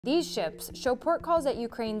These ships show port calls at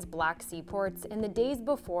Ukraine's Black Sea ports in the days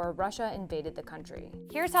before Russia invaded the country.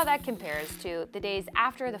 Here's how that compares to the days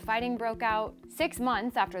after the fighting broke out, 6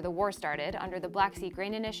 months after the war started under the Black Sea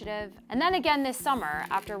Grain Initiative, and then again this summer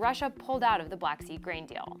after Russia pulled out of the Black Sea grain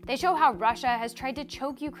deal. They show how Russia has tried to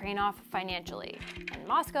choke Ukraine off financially, and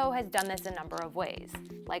Moscow has done this a number of ways,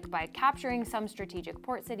 like by capturing some strategic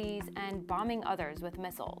port cities and bombing others with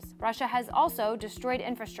missiles. Russia has also destroyed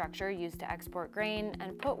infrastructure used to export grain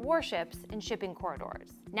and put warships in shipping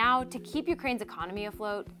corridors. Now, to keep Ukraine's economy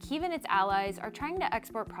afloat, Kyiv and its allies are trying to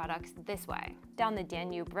export products this way, down the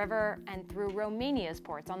Danube River and through Romania's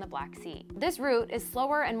ports on the Black Sea. This route is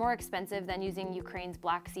slower and more expensive than using Ukraine's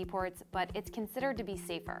Black Sea ports, but it's considered to be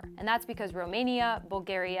safer. And that's because Romania,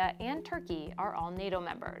 Bulgaria, and Turkey are all NATO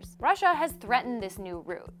members. Russia has threatened this new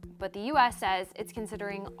route, but the US says it's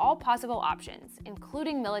considering all possible options,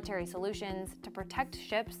 including military solutions, to protect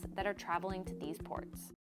ships that are traveling to these ports.